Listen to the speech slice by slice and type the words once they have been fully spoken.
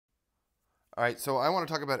All right, so I want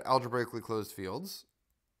to talk about algebraically closed fields.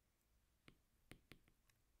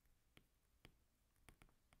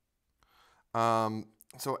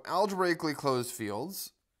 So algebraically closed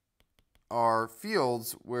fields are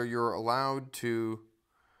fields where you're allowed to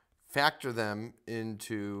factor them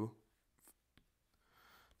into.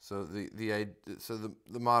 So the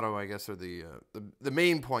motto, I guess, or the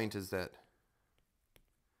main point is that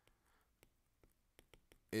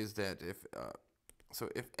if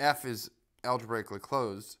if f is algebraically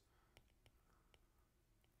closed,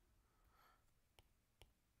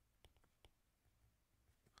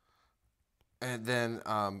 and then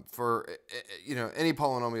for any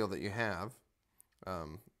polynomial that you have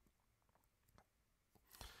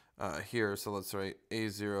here, so let's write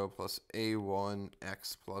a0 plus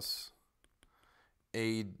a1x plus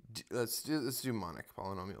a. Let's do monic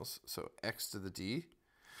polynomials. So x to the d.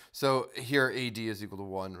 So here ad is equal to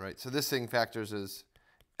 1, right? So this thing factors as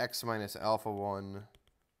x minus alpha 1,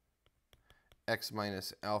 x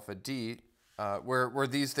minus alpha d, where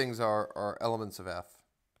these things are elements of f.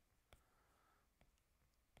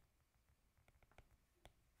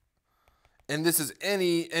 And this is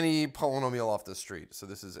any polynomial off the street. So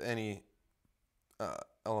this is any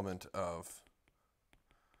element of.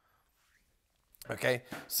 Okay,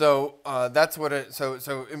 so that's what it. So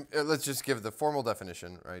let's just give the formal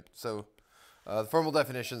definition, right? So the formal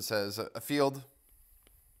definition says a field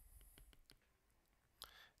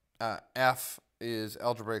f is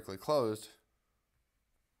algebraically closed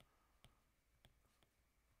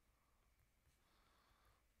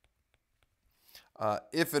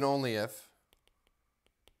if and only if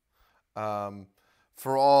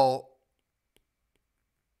for all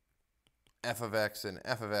f of x and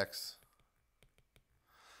f of x,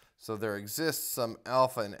 so there exists some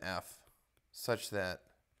alpha in f such that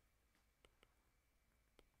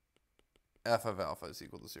f of alpha is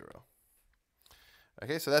equal to 0.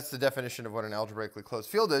 Okay, so that's the definition of what an algebraically closed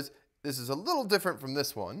field is. This is a little different from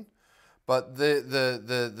this one, but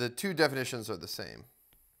the two definitions are the same.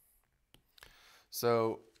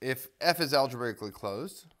 So if f is algebraically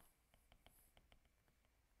closed,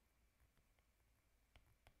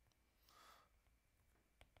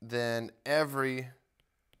 then every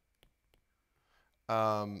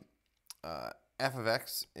f of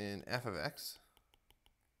x in f of x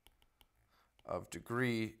of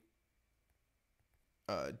degree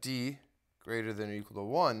d greater than or equal to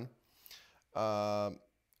 1,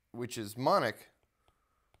 which is monic.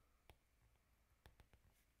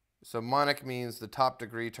 So monic means the top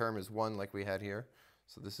degree term is 1, like we had here.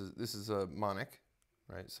 So this is a monic,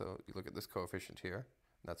 right? So you look at this coefficient here,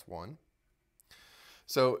 that's 1.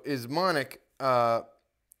 So is monic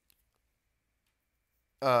then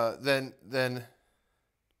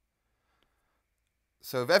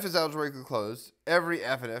so if f is algebraically closed, every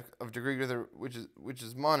f of degree greater which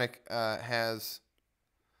is monic has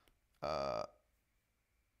so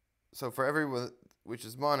for every which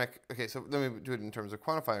is monic. Okay, so let me do it in terms of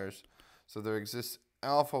quantifiers. So there exists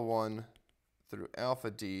alpha 1 through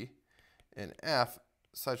alpha d in f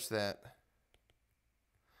such that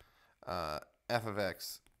f of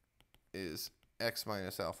x is x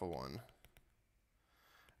minus alpha 1,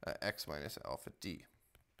 x minus alpha d.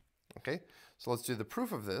 Okay, so let's do the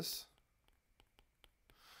proof of this.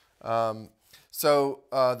 The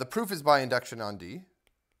proof is by induction on d.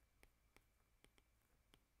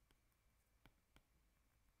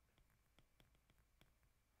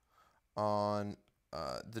 On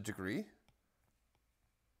the degree,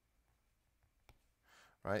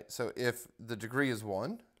 right? So if the degree is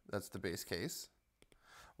 1, that's the base case.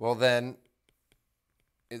 Well, then,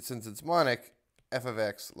 since it's monic, f of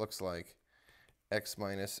x looks like x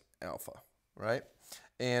minus alpha, right?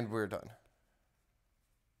 And we're done.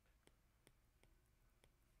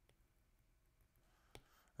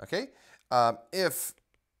 Okay, let's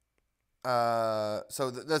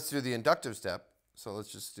do the inductive step. So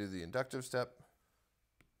let's just do the inductive step.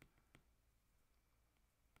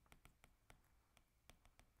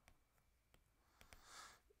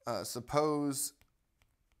 Suppose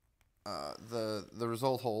the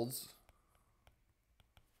result holds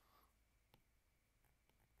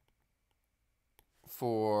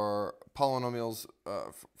for polynomials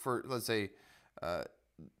for let's say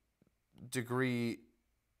degree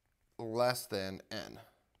less than n,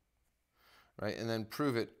 right? And then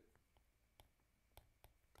prove it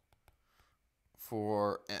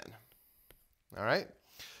for n. All right.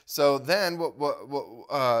 So then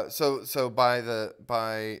so by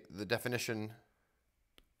the definition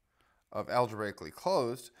of algebraically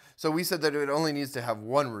closed, so we said that it only needs to have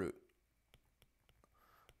one root,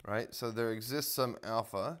 right? So there exists some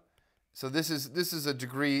alpha So this is a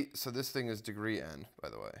degree. So this thing is degree n, by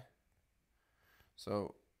the way.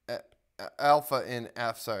 So alpha in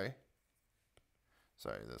f. Sorry,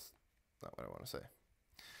 that's not what I want to say.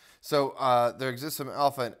 So there exists some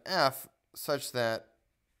alpha in f such that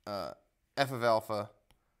f of alpha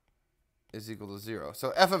is equal to 0.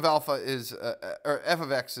 So f of alpha is, or f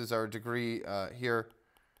of x is our degree here.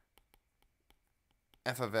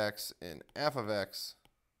 F of x in f of x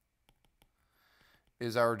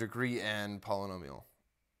is our degree n polynomial.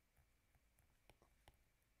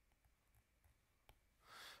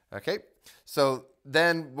 Okay, so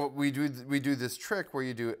then what we do this trick where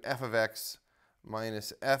you do f of x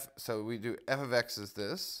minus f. So we do f of x is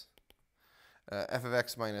this, f of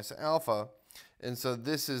x minus alpha. And so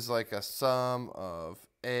this is like a sum of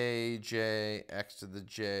a, j, x to the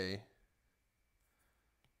j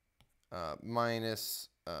minus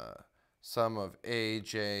sum of a,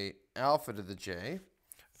 j, alpha to the j,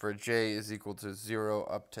 for j is equal to 0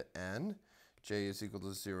 up to n. J is equal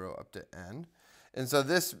to 0 up to n. And so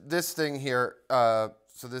this thing here,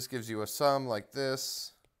 so this gives you a sum like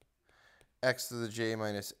this, x to the j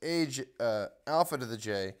minus a, alpha to the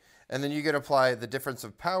j. And then you get to apply the difference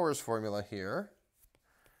of powers formula here.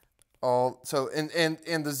 So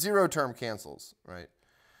and the 0 term cancels, right?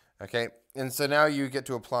 Okay, and so now you get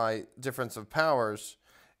to apply difference of powers,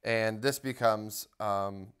 and this becomes,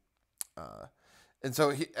 and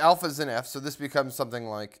so alpha is in f, so this becomes something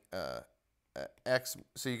like x.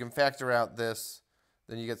 So you can factor out this,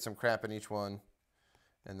 then you get some crap in each one,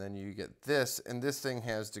 and then you get this, and this thing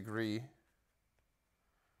has degree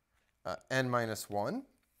n minus 1.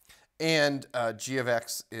 And g of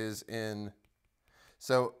x is in,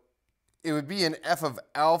 so it would be in f of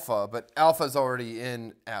alpha, but alpha is already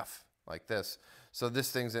in f, like this. So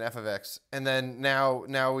this thing's in f of x. And then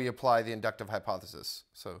now we apply the inductive hypothesis.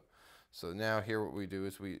 So now here what we do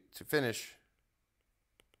is to finish,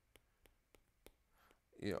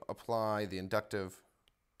 apply the inductive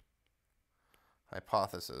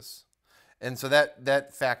hypothesis. And so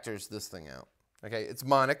that factors this thing out. Okay, it's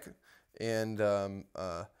monic, and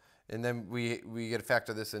then we get to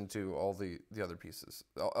factor this into all the other pieces,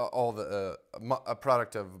 all the a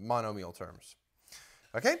product of monomial terms.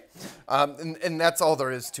 Okay, and that's all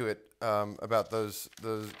there is to it about those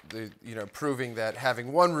proving that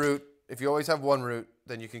having one root. If you always have one root,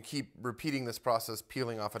 then you can keep repeating this process,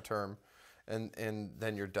 peeling off a term, and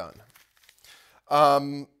then you're done.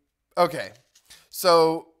 Okay,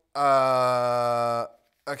 so so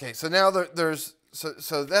now there's.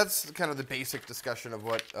 So that's kind of the basic discussion of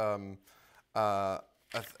what an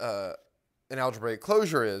algebraic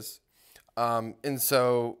closure is. And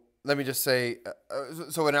so let me just say,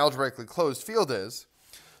 so an algebraically closed field is,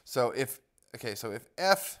 so if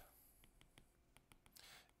f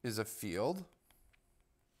is a field,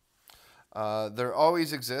 there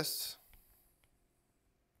always exists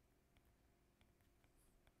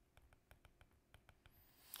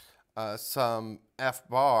some f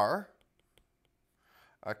bar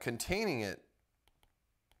containing it,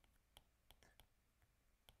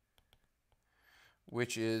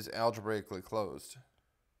 which is algebraically closed.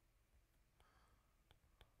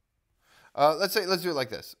 Let's do it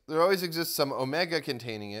like this. There always exists some omega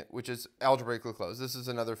containing it, which is algebraically closed. This is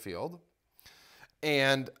another field.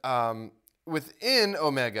 And within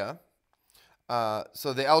omega,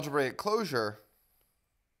 so the algebraic closure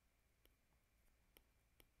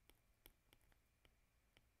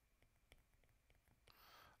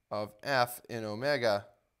of f in omega,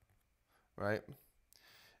 right,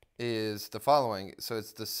 is the following. So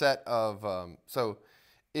it's the set of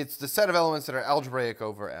it's the set of elements that are algebraic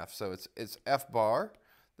over f. So it's f bar.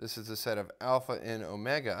 This is the set of alpha in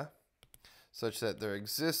omega, such that there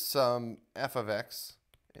exists some f of x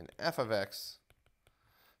in f of x,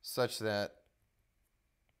 such that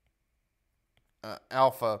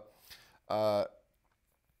alpha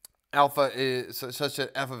is such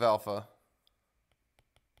that f of alpha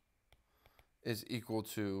is equal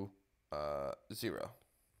to 0.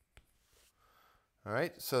 All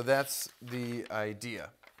right, so that's the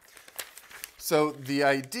idea. So the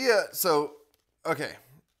idea, so okay,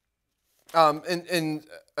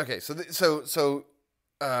 okay, so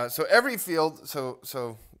every field, so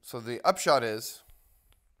the upshot is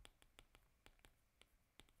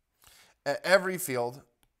every field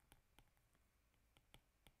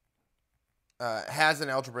has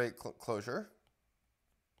an algebraic closure.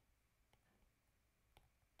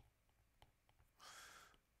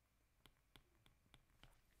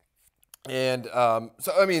 And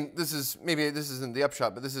so I mean, maybe this isn't the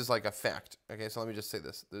upshot, but this is like a fact. Okay, so let me just say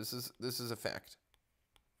this. This is a fact.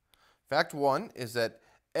 Fact 1 is that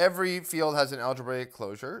every field has an algebraic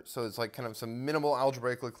closure, so it's like kind of some minimal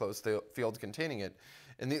algebraically closed field containing it.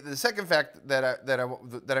 And the second fact that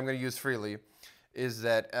I'm going to use freely is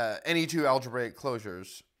that any two algebraic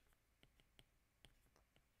closures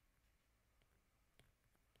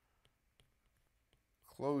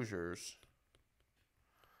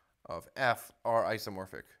of F are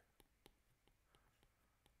isomorphic.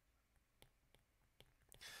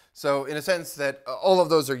 So in a sense that all of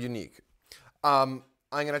those are unique. I'm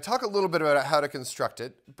going to talk a little bit about how to construct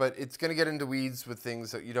it, but it's going to get into weeds with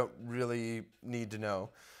things that you don't really need to know.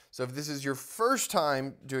 So if this is your first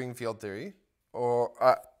time doing field theory, or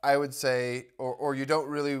I would say, or you don't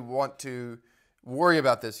really want to worry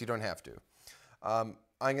about this, you don't have to. I'm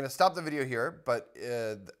going to stop the video here, but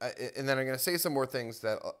and then I'm going to say some more things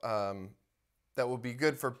that that will be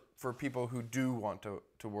good for people who do want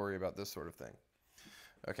to worry about this sort of thing.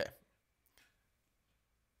 Okay.